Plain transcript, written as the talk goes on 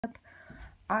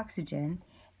oxygen,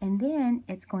 and then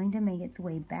it's going to make its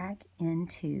way back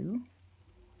into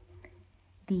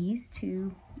these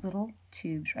two little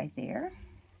tubes right there.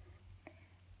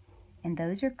 And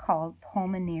those are called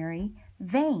pulmonary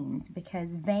veins,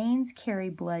 because veins carry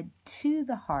blood to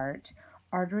the heart,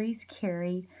 arteries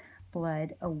carry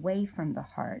blood away from the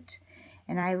heart.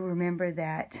 And I remember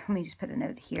that, let me just put a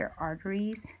note here,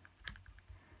 arteries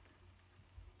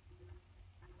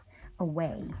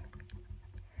away.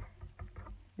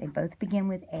 They both begin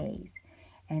with A's.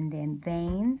 And then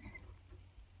veins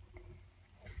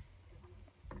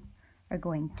are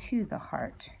going to the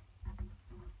heart.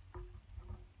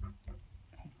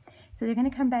 So they're going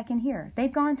to come back in here.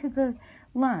 They've gone to the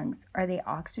lungs. Are they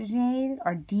oxygenated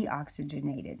or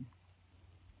deoxygenated?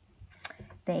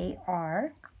 They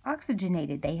are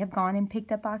oxygenated. They have gone and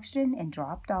picked up oxygen and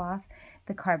dropped off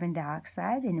the carbon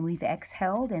dioxide, and we've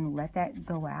exhaled and let that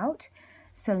go out.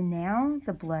 So now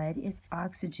the blood is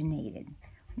oxygenated.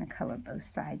 I'm going to color both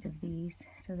sides of these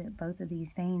so that both of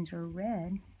these veins are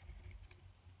red.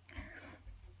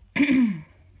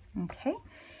 Okay,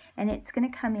 and it's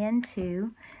going to come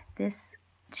into this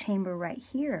chamber right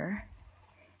here.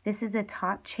 This is the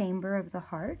top chamber of the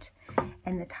heart,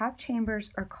 and the top chambers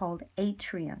are called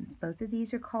atriums. Both of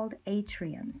these are called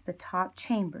atriums, the top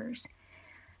chambers.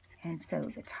 And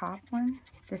so the top one,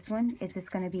 this one, is this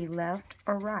going to be left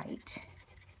or right?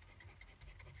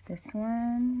 This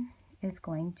one is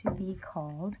going to be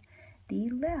called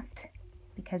the left,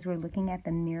 because we're looking at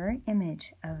the mirror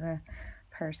image of a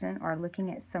person or looking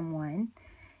at someone.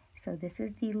 So this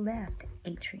is the left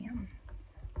atrium.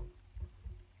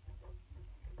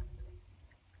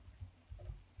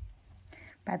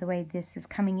 By the way, this is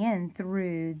coming in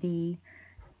through the,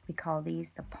 we call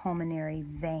these the pulmonary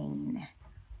vein.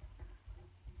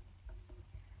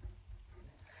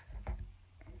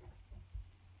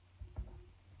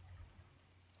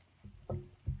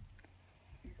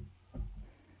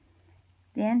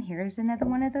 Then here's another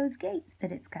one of those gates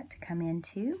that it's got to come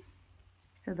into.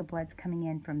 So the blood's coming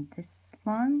in from this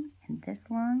lung,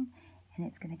 and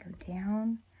it's going to go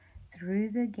down through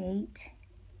the gate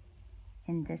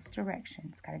in this direction.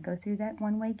 It's got to go through that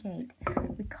one-way gate.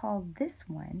 We call this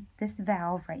one, this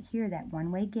valve right here, that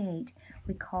one-way gate,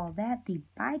 we call that the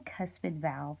bicuspid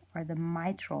valve or the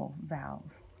mitral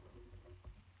valve.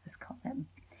 Let's call that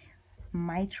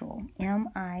mitral,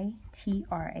 M-I-T-R-A-L.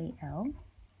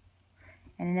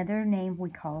 And another name we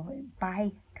call it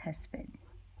bicuspid.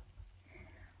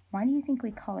 Why do you think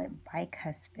we call it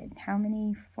bicuspid? How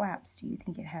many flaps do you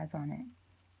think it has on it?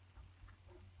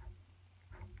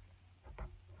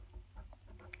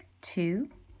 2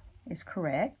 is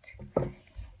correct.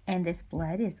 And this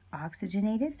blood is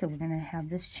oxygenated, so we're going to have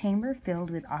this chamber filled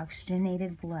with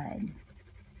oxygenated blood.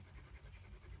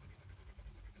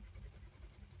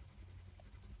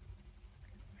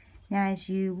 Now as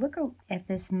you look at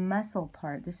this muscle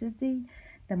part, this is the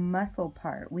muscle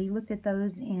part. We looked at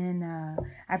those in,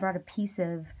 I brought a piece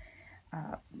of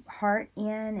heart in,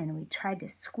 and we tried to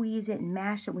squeeze it and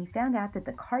mash it. We found out that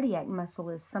the cardiac muscle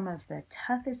is some of the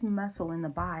toughest muscle in the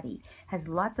body. Has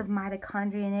lots of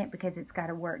mitochondria in it because it's got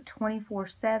to work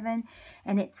 24/7,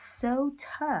 and it's so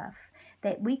tough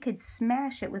that we could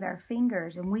smash it with our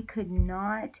fingers and we could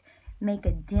not make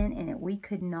a dent in it. We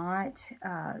could not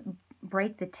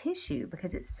break the tissue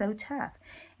because it's so tough.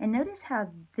 And notice how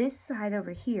this side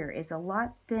over here is a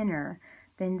lot thinner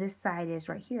than this side is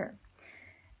right here.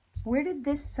 Where did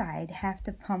this side have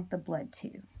to pump the blood to?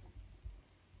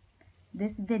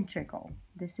 This ventricle.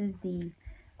 This is the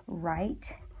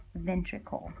right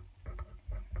ventricle.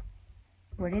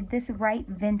 Where did this right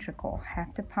ventricle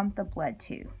have to pump the blood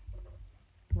to?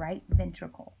 Right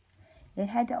ventricle. It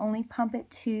had to only pump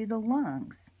it to the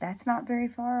lungs. That's not very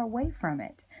far away from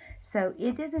it. So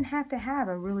it doesn't have to have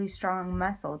a really strong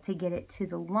muscle to get it to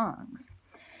the lungs.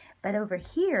 But over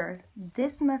here,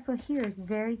 this muscle here is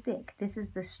very thick. This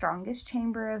is the strongest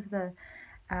chamber of the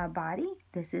body.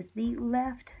 This is the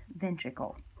left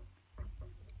ventricle.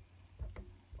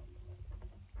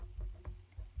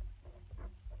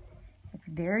 It's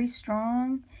very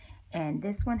strong, and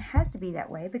this one has to be that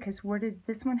way because where does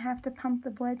this one have to pump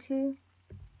the blood to?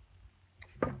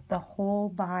 The whole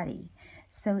body.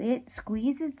 So it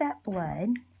squeezes that blood,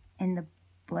 and the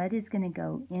blood is going to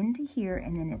go into here,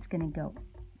 and then it's going to go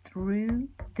through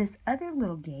this other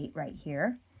little gate right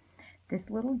here. This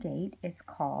little gate is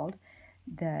called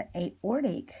the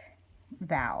aortic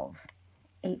valve.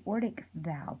 Aortic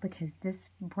valve, because this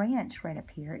branch right up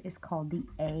here is called the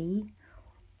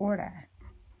aorta.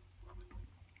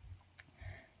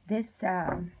 This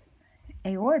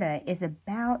aorta is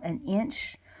about an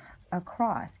inch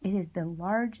across. It is the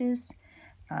largest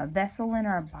vessel in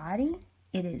our body.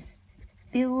 It is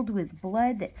filled with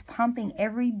blood that's pumping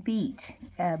every beat.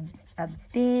 A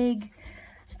big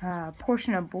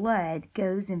portion of blood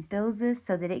goes and fills this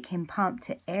so that it can pump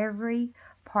to every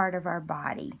part of our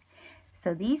body.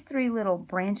 So these three little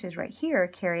branches right here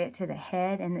carry it to the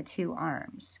head and the two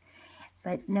arms.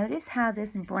 But notice how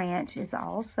this branch is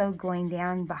also going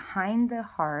down behind the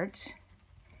heart.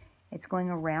 It's going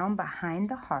around behind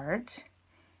the heart.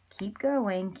 Keep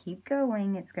going, keep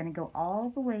going. It's going to go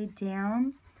all the way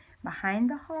down behind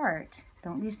the heart.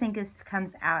 Don't just think it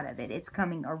comes out of it. It's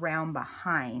coming around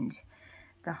behind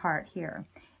the heart here.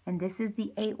 And this is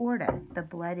the aorta. The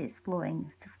blood is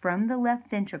flowing from the left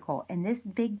ventricle, and this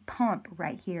big pump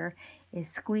right here is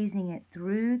squeezing it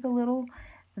through the little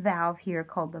valve here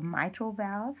called the mitral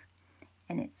valve,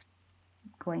 and it's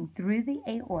going through the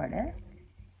aorta.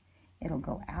 It'll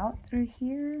go out through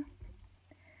here,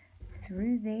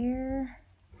 through there,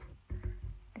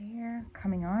 there,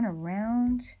 coming on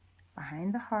around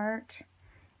behind the heart,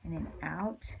 and then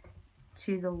out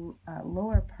to the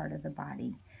lower part of the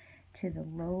body, to the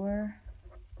lower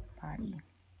body.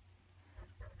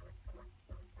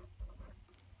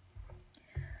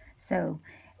 So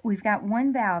we've got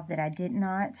one valve that I did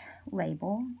not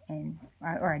label,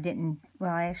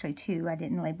 actually two. I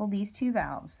didn't label these two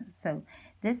valves. So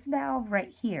this valve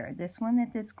right here, this one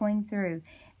that's going through,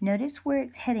 notice where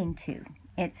it's heading to.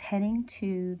 It's heading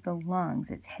to the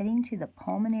lungs. It's heading to the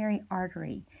pulmonary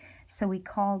artery. So we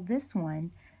call this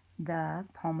one the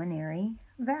pulmonary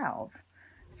valve.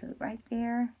 So right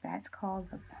there, that's called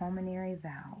the pulmonary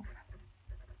valve.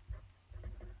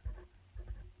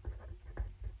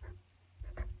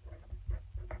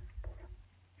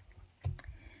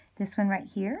 This one right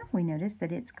here, we notice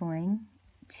that it's going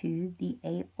to the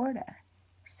aorta.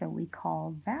 So we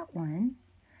call that one,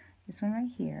 this one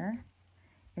right here,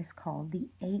 is called the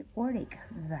aortic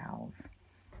valve.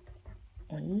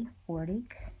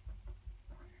 Aortic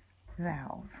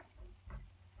valve.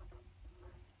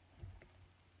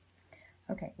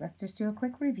 Okay, let's just do a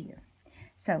quick review.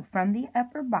 So from the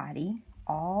upper body,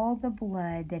 all the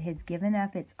blood that has given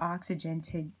up its oxygen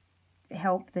to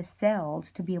help the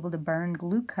cells to be able to burn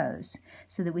glucose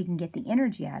so that we can get the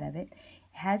energy out of it,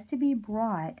 has to be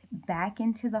brought back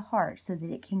into the heart so that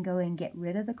it can go and get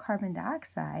rid of the carbon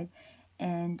dioxide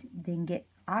and then get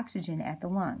oxygen at the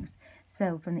lungs.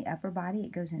 So from the upper body,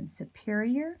 it goes in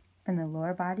superior. From the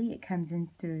lower body, it comes in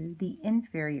through the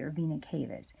inferior vena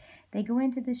cavas. They go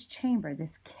into this chamber,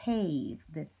 this cave,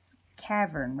 this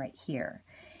cavern right here.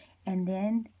 And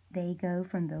then they go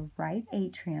from the right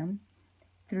atrium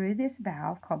through this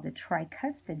valve called the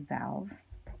tricuspid valve,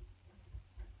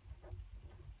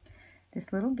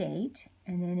 this little gate,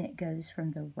 and then it goes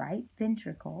from the right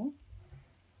ventricle.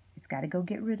 It's got to go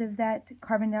get rid of that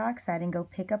carbon dioxide and go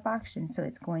pick up oxygen. So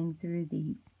it's going through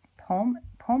the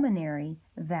pulmonary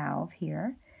valve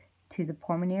here to the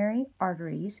pulmonary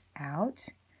arteries, out,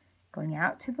 going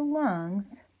out to the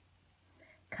lungs,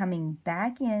 coming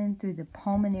back in through the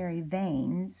pulmonary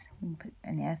veins. We can put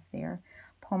an S there.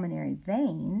 Pulmonary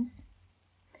veins.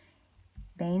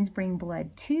 Veins bring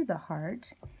blood to the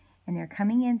heart, and they're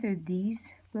coming in through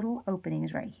these little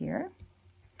openings right here.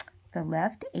 The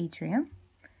left atrium.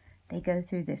 They go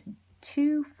through this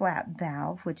two-flap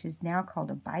valve, which is now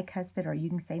called a bicuspid, or you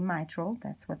can say mitral.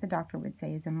 That's what the doctor would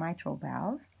say is a mitral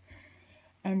valve.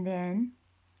 And then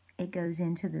it goes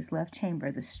into this left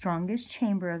chamber, the strongest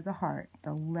chamber of the heart,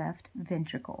 the left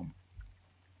ventricle.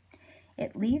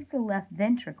 It leaves the left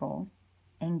ventricle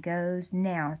and goes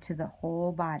now to the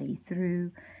whole body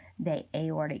through the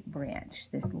aortic branch,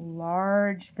 this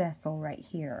large vessel right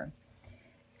here.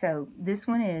 So this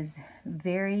one is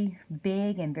very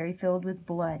big and very filled with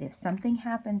blood. If something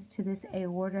happens to this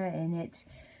aorta and it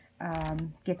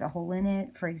gets a hole in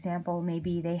it, for example,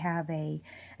 maybe they have an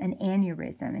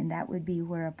aneurysm, and that would be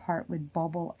where a part would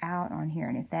bubble out on here.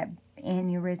 And if that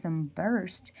aneurysm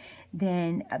burst,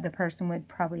 then the person would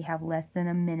probably have less than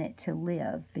a minute to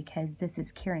live, because this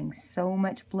is carrying so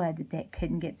much blood that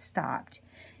couldn't get stopped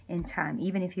in time,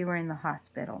 even if you were in the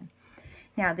hospital.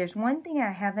 Now, there's one thing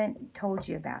I haven't told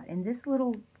you about, and this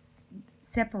little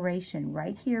separation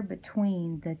right here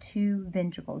between the two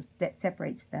ventricles that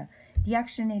separates the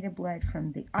deoxygenated blood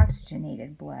from the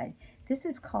oxygenated blood, this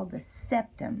is called the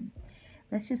septum.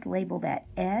 Let's just label that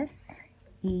S-E-P-T-U-M.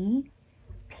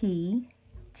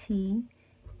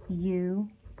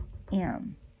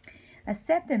 A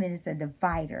septum is a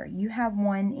divider. You have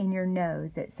one in your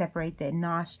nose that separate the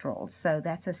nostrils, so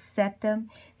that's a septum.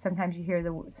 Sometimes you hear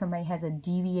somebody has a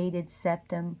deviated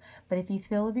septum, but if you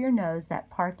feel of your nose, that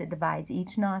part that divides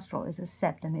each nostril is a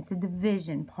septum. It's a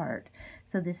division part.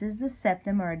 So this is the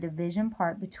septum, or a division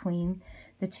part between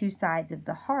the two sides of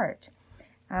the heart.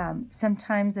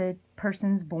 Sometimes a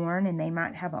person's born and they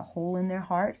might have a hole in their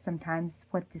heart. Sometimes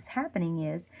what is happening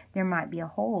is there might be a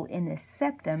hole in this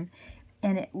septum,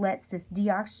 and it lets this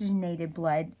deoxygenated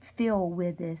blood fill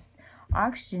with this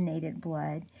oxygenated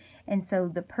blood, and so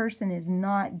the person is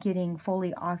not getting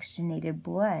fully oxygenated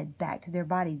blood back to their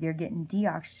body. They're getting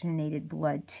deoxygenated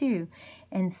blood too,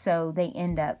 and so they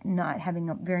end up not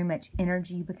having very much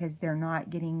energy because they're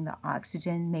not getting the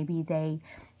oxygen. Maybe they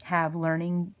have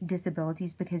learning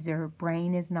disabilities because their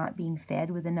brain is not being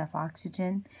fed with enough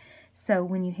oxygen. So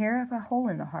when you hear of a hole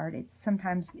in the heart, it's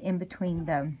sometimes in between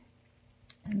the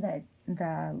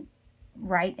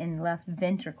right and left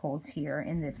ventricles here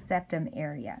in this septum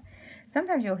area.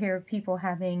 Sometimes you'll hear of people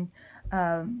having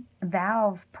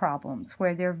valve problems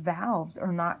where their valves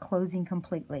are not closing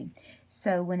completely.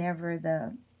 So whenever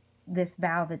this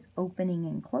valve is opening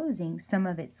and closing, some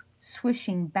of it's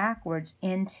swishing backwards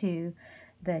into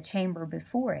the chamber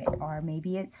before it, or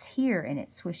maybe it's here and it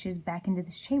swishes back into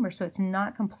this chamber, so it's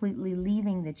not completely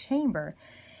leaving the chamber.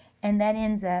 And that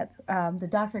ends up, the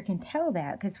doctor can tell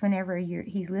that because whenever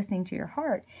he's listening to your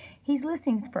heart, he's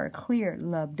listening for a clear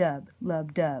lub-dub,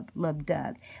 lub-dub,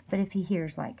 lub-dub. But if he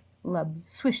hears like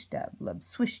lub-swish-dub,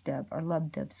 lub-swish-dub, or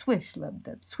lub-dub swish,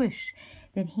 lub-dub swish,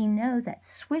 then he knows that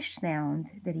swish sound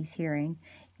that he's hearing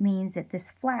means that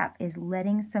this flap is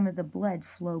letting some of the blood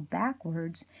flow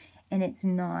backwards, and it's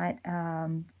not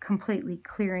completely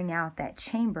clearing out that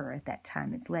chamber at that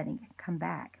time. It's letting it come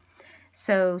back.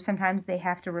 So sometimes they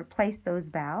have to replace those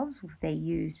valves. They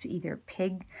use either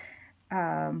pig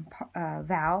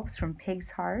valves from pigs'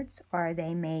 hearts, or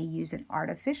they may use an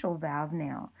artificial valve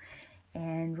now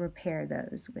and repair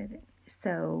those with it.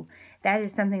 So that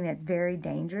is something that's very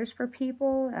dangerous for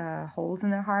people. Holes in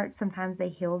their heart, sometimes they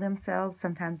heal themselves,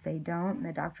 sometimes they don't, and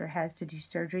the doctor has to do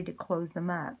surgery to close them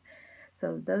up.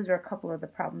 So those are a couple of the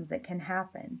problems that can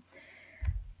happen.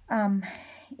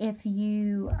 If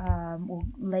you will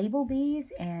label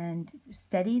these and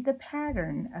study the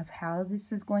pattern of how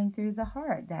this is going through the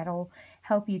heart, that'll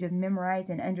help you to memorize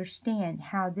and understand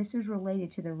how this is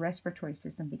related to the respiratory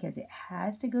system, because it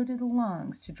has to go to the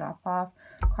lungs to drop off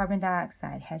carbon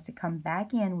dioxide, has to come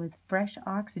back in with fresh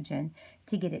oxygen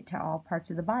to get it to all parts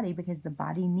of the body, because the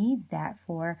body needs that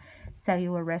for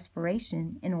cellular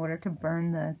respiration in order to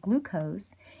burn the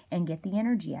glucose and get the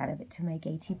energy out of it to make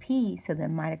ATP so the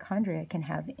mitochondria can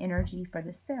have energy for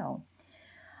the cell.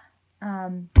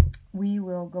 We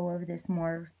will go over this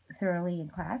more thoroughly in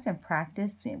class and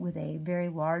practice with a very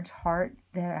large heart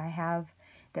that I have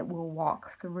that we'll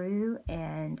walk through,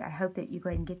 and I hope that you go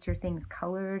ahead and get your things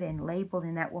colored and labeled,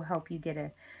 and that will help you get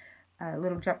a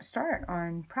little jump start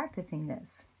on practicing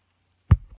this.